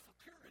a life of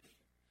purity.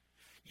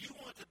 You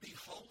want to be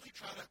holy,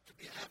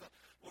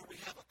 where we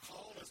have a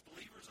call as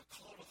believers, a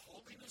call to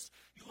holiness.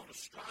 You want to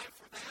strive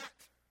for that.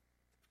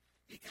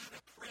 You got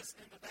to press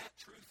into that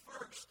truth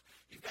first.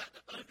 You've got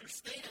to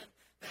understand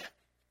that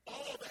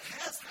all that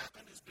has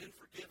happened has been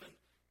forgiven,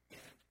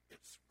 and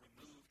it's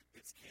removed,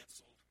 it's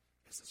canceled.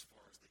 It's as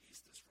far as the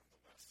east is from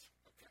the west.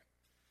 Okay.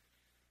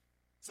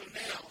 So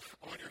now,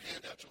 on your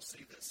handout, you'll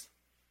see this.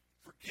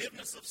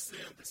 Forgiveness of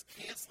sin, this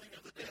canceling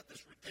of the debt,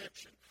 this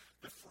redemption,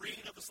 the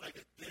freeing of the slave,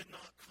 it did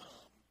not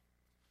come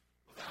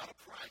without a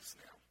price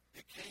now.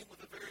 It came with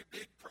a very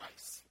big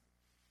price.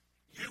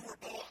 You were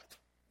bought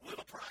with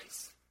a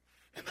price.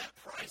 And that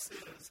price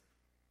is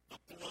the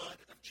blood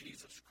of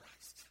Jesus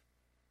Christ.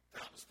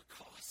 That was the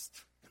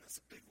cost, and that's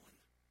a big one.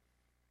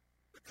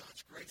 But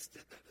God's grace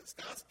did that. It's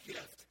God's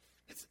gift.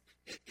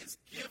 It is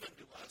given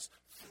to us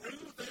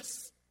through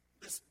this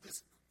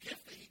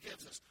gift that he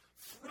gives us,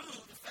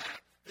 through the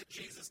fact that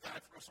Jesus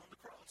died for us on the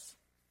cross.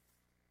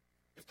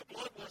 If the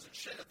blood wasn't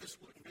shed, this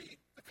wouldn't be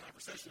a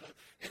conversation.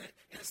 And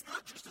it's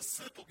not just a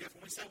simple gift.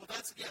 When we say, well,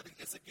 it's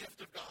a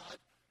gift of God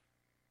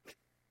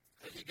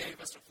that he gave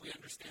us. If we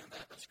understand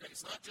that, that's great.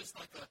 It's not just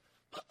like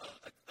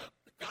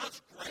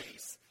God's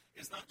grace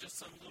is not just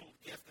some little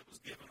gift that was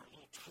given or a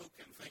little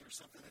token thing or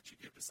something that you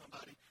give to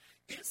somebody.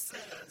 It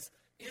says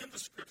in the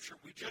scripture,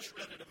 we just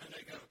read it a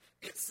minute ago,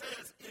 it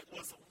says it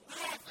was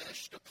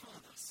lavished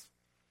upon us.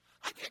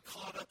 I get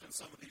caught up in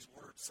some of these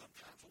words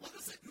sometimes. What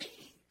does it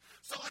mean?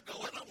 So I go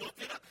and I look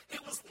it up.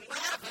 It was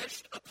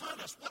lavished upon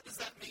us. What does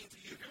that mean to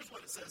you? Here's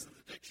what it says in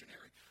the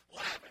dictionary.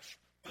 Lavish.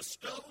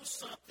 Bestow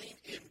something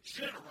in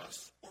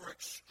generous or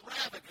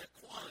extravagant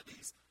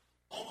quantities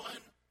on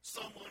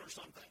someone or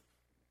something.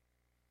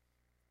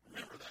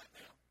 Remember that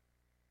now.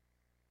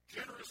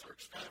 Generous or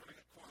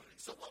extravagant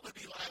quantities. So what would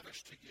be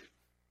lavish to you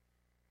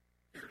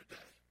here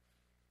today?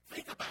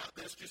 Think about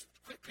this. Just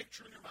quick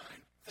picture in your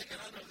mind. And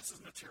I know this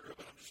is material,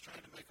 but I'm just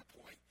trying to make a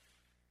point.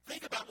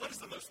 Think about what is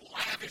the most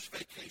lavish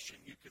vacation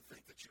you could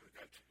think that you would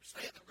go to.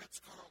 Stay at the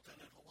Ritz-Carlton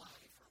in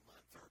Hawaii for a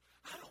month, or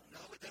I don't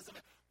know, it doesn't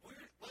matter.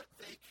 What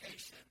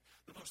vacation,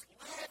 the most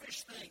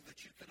lavish thing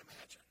that you can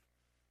imagine?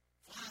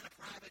 Flying a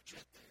private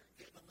jet there and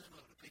getting a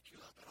limo to pick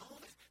you up and all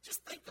this.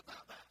 Just think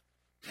about that.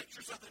 Picture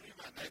something in your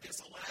mind. Maybe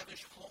it's a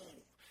lavish home.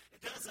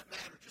 It doesn't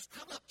matter. Just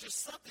come up, just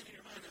something in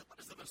your mind.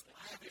 What is the most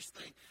lavish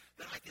thing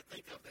that I could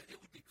think of that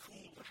it would be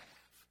cool to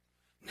have?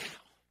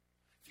 Now,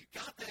 if you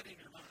got that in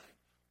your mind,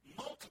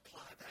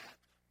 multiply that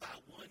by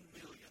 1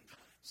 million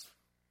times,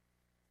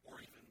 or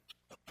even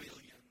a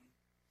billion,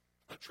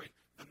 a trillion.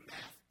 The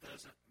math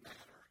doesn't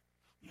matter.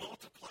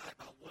 Multiply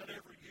by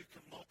whatever you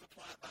can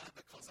multiply by,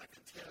 because I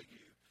can tell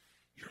you,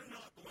 you're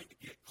not going to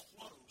get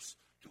close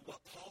to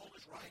what Paul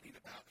is writing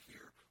about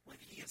here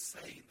when he is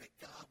saying that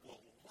God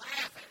will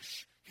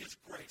lavish his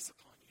grace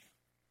upon you.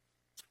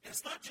 And it's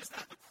it's not just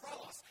at the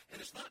cross,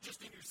 and it's not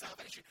just in your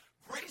salvation.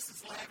 Grace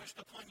is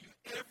lavished upon you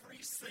every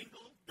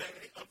single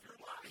day of your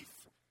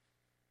life.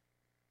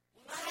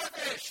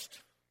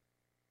 Lavished.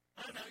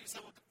 I know you say,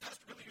 well,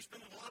 Pastor Billy, you're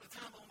spending a lot of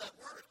time on that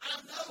word.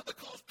 I know,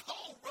 because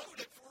Paul wrote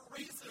it for a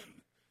reason.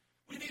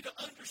 We need to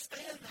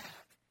understand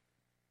that.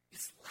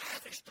 It's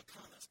lavished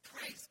upon us.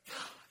 Praise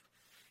God.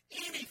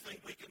 Anything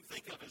we can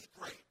think of is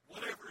great,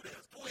 whatever it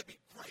is. Boy, it'd be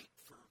great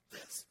for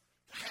this,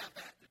 to have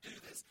that, to do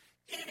this.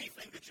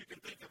 Anything that you can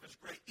think of as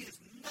great is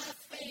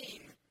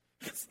nothing.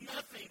 It's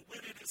nothing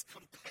when it is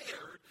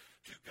compared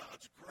to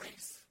God's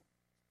grace,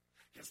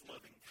 his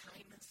loving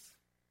kindness,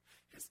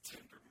 his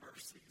tender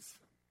mercies.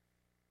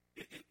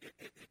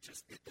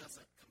 It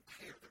doesn't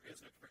compare. There is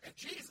no compare. And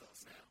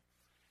Jesus now,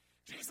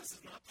 Jesus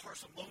is not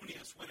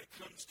parsimonious when it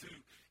comes to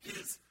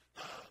his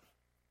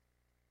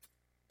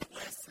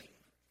blessing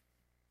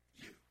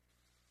you.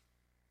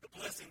 The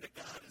blessing that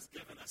God has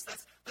given us.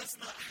 That's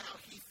not how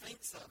he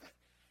thinks of it.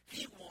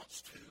 He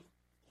wants to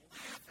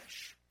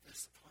lavish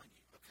this upon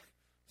you. Okay,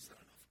 said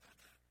enough about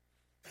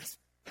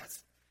that.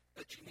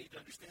 But you need to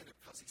understand it,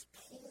 because he's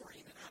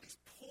pouring it out. He's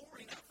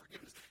pouring out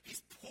forgiveness.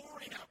 He's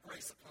pouring out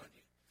grace upon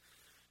you.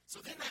 So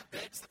then that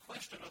begs the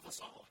question of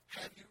us all.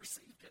 Have you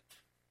received it?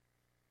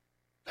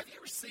 Have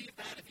you received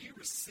that? Have you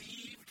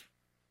received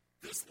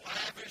this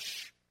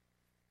lavish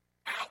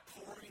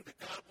outpouring that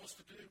God wants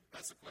to do?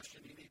 That's a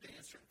question you need to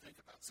answer and think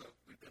about. So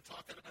we've been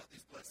talking about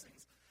these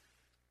blessings.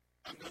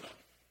 I'm going to,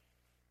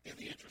 in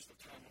the interest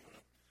of time, I'm going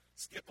to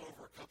skip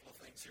over a couple of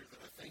things here that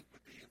I think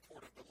would be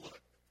important. But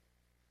look,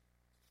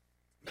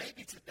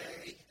 maybe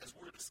today, as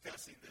we're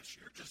discussing this,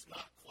 you're just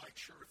not quite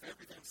sure if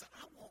everything's,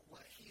 I want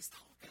what he's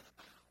talking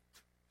about.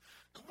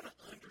 I want to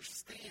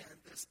understand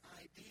this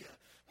idea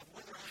of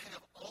whether I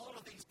have all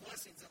of these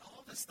blessings and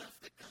all this stuff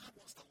that God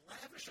wants to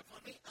lavish upon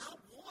me. I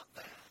want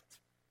that.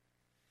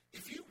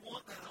 If you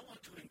want that, I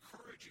want to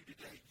encourage you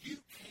today. You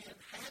can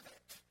have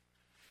it.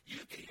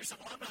 You can. You're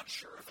saying, well, I'm not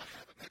sure if I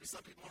have it. Maybe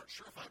some people aren't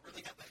sure if I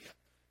really have that yet.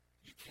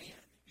 You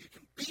can. You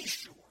can be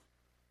sure.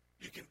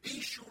 You can be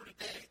sure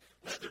today.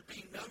 Let there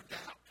be no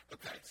doubt.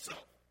 Okay, so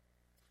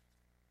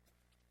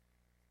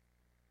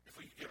if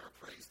we could get our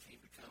praise team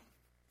to come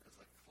as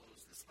I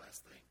close this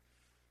last thing.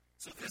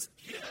 So this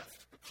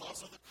gift,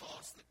 because of the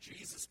cost that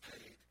Jesus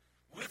paid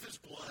with his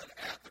blood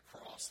at the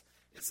cross,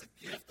 it's a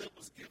gift that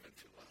was given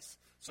to us.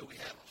 So we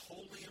have a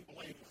holy and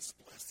blameless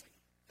blessing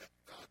that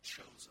God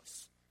chose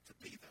us to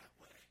be that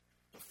way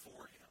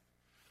before him.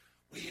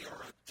 We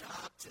are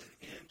adopted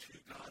into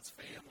God's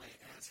family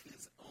as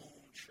his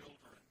own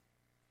children.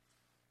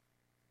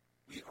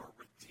 We are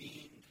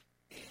redeemed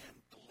and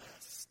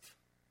blessed.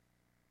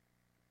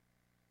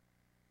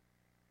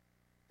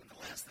 And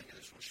the last thing I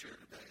just want to share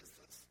today is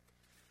this.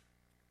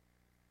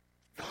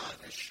 God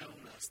has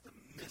shown us the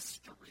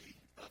mystery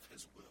of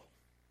his will.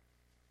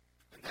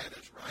 And that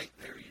is right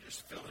there. You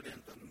just fill it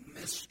in, the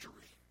mystery.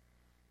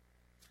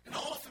 And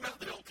all throughout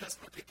the Old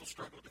Testament, people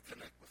struggled to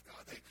connect with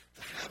God.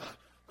 To have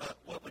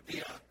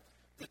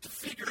to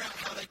figure out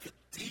how they could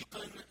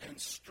deepen and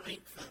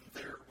strengthen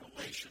their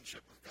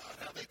relationship with God,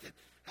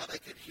 how they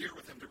could hear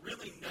with him, to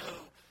really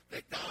know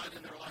that God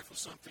in their life was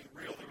something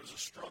real. There was a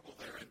struggle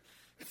there. And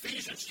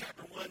Ephesians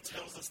chapter 1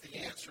 tells us the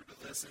answer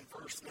to this in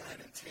verse 9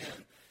 and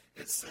 10.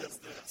 It says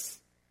this.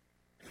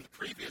 In the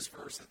previous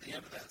verse, at the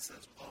end of that, it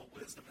says, with all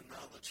wisdom and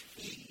knowledge,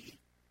 he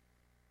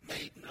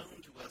made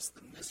known to us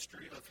the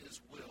mystery of his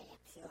will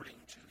according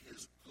to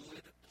his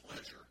good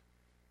pleasure,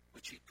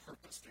 which he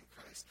purposed in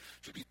Christ,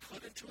 to be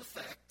put into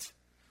effect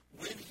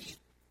when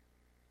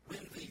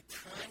the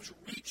times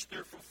reach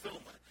their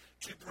fulfillment,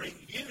 to bring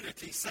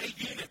unity, say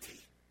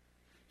unity,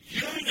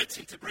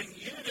 to bring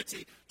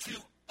unity to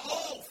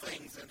all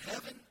things in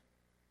heaven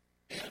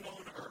and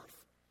on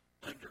earth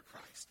under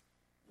Christ.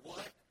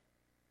 What?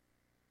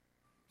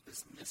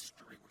 This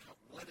mystery we're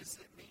talking, what does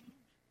it mean?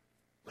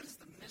 What is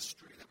the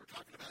mystery that we're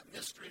talking about?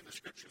 Mystery in the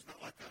scripture is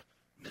not like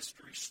a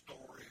mystery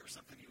story or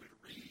something you would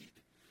read.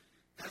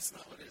 That's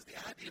not what it is. The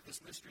idea of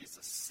this mystery is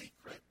a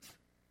secret.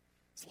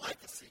 It's like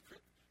a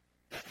secret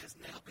that has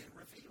now been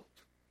revealed.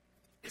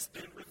 It's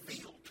been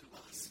revealed to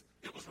us.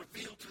 It was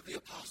revealed to the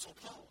Apostle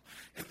Paul.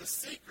 And the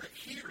secret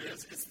here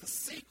is, it's the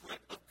secret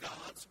of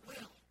God's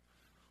will.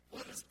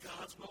 What is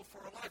God's will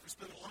for our life? We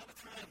spend a lot of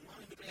time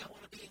wanting to be, I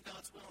want to be in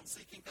God's will and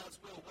seeking God's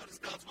will. What is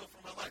God's will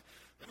for my life?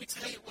 Let me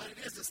tell you what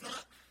it is. It's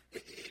not,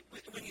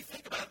 when you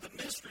think about it, the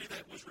mystery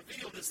that was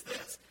revealed is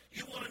this.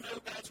 You want to know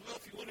God's will?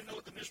 If you want to know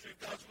what the mystery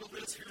of God's will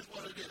is, here's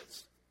what it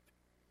is.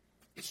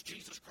 It's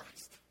Jesus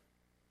Christ.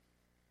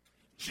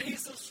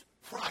 Jesus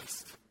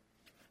Christ.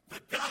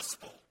 The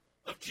gospel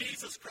of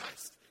Jesus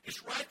Christ.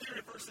 It's right there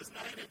in verses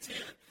 9 and 10.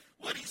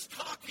 What he's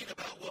talking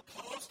about, what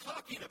Paul's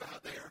talking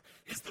about there,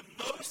 is the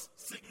most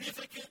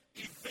significant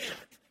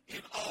event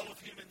in all of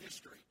human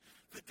history.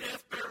 The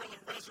death, burial,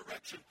 and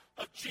resurrection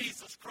of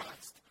Jesus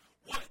Christ.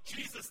 What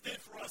Jesus did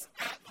for us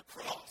at the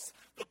cross.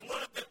 The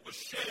blood that was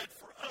shed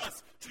for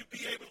us to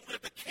be able to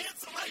live. The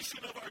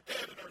cancellation of our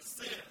debt and our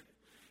sin.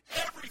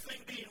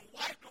 Everything being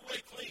wiped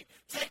away clean.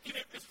 Taking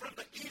it as from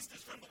the east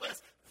as from the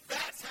west.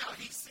 That's how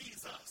he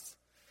sees us.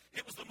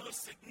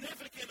 most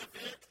significant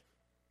event,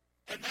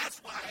 and that's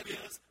why it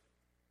is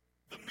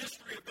the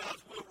mystery of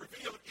God's will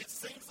revealed. It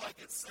seems like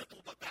it's simple,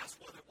 but that's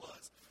what it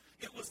was.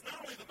 It was not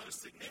only the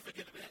most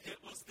significant event,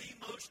 it was the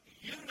most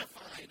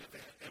unifying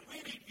event. And we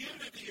need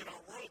unity in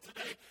our world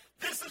today.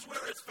 This is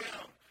where it's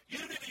found.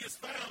 Unity is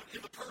found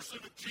in the person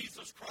of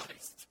Jesus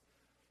Christ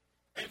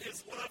and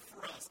his love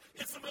for us.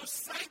 It's the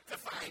most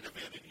sanctifying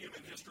event in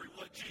human history,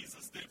 what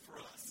Jesus did for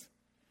us.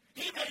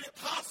 He made it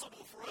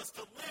possible for us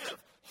to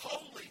live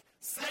holy,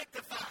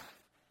 sanctified,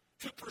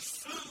 to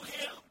pursue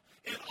him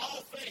in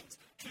all things,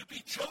 to be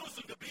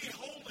chosen to be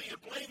holy and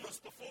blameless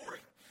before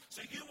him.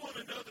 So you want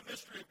to know the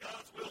mystery of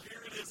God's will?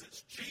 Here it is.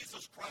 It's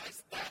Jesus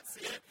Christ. That's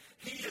it.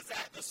 He is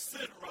at the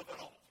center of it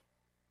all.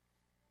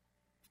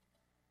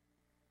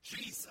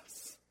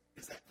 Jesus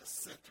is at the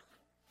center.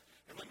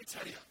 And let me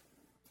tell you,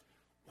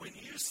 when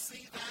you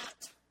see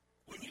that,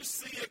 when you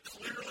see it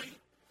clearly,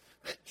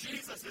 that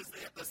Jesus is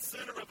at the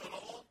center of it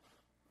all,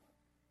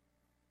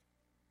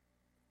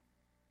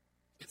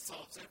 it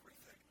solves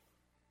everything.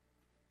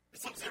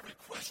 It solves every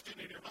question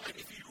in your mind.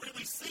 If you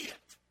really see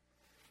it,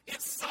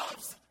 it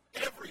solves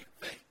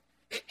everything.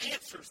 It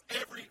answers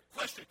every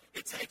question.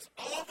 It takes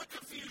all the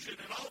confusion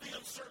and all the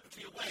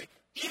uncertainty away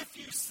if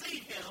you see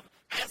him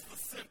as the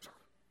center.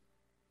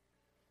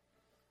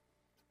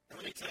 And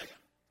let me tell you,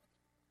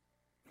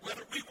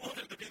 whether we want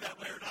it to be that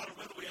way or not, or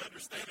whether we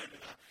understand it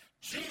or not,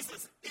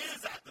 Jesus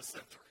is at the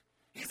center.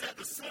 He's at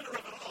the center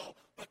of it all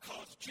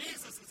because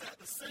Jesus is at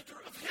the center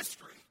of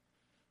history.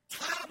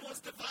 Time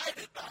was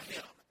divided by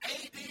him,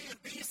 A.D.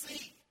 and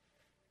B.C.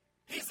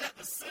 He's at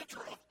the center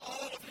of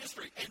all of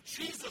history, and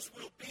Jesus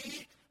will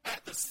be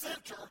at the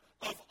center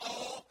of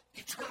all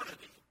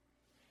eternity.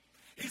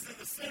 He's in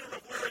the center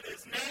of where it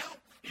is now.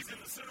 He's in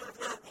the center of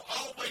where it will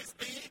always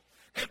be.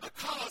 And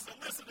because, and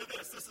listen to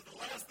this, this is the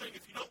last thing,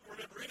 if you don't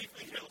remember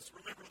anything else,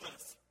 remember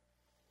this.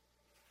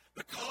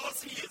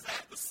 Because he is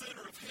at the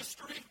center of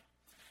history,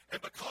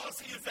 and because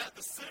he is at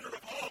the center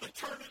of all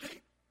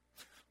eternity,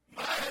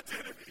 my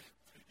identity,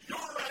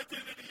 your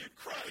identity in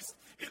Christ,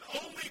 it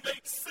only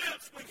makes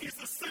sense when he's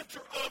the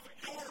center of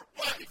your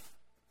life.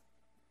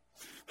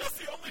 That's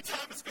the only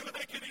time it's going to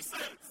make any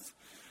sense.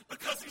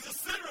 Because he's the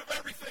center of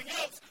everything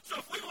else. So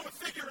if we want to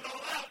figure it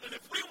all out, and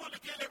if we want to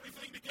get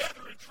everything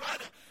together and try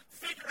to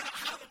figure out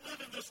how to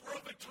live in this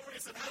world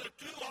victorious and how to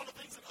do all the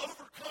things and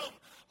overcome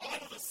all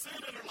of the sin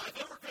in our life,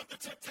 overcome the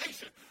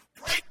temptation,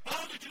 break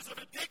bondages of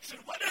addiction,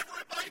 whatever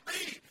it might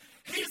be,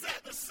 he's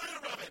at the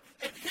center of it.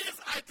 And his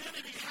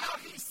identity, how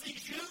he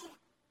sees you,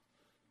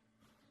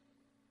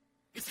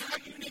 is how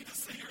you need to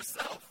see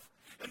yourself.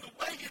 And the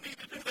way you need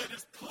to do that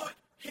is put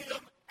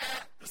him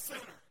at the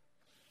center.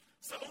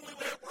 It's the only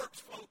way it works,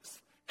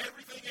 folks.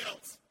 Everything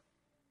else,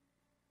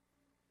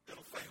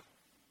 it'll fail.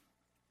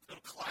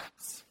 It'll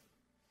collapse.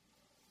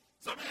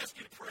 So I'm going to ask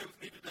you to pray with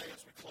me today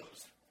as we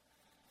close.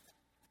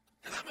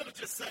 And I'm going to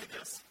just say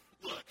this.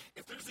 Look,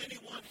 if there's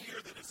anyone here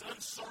that is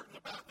uncertain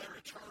about their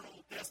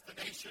eternal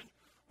destination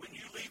when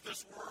you leave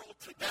this world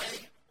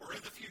today,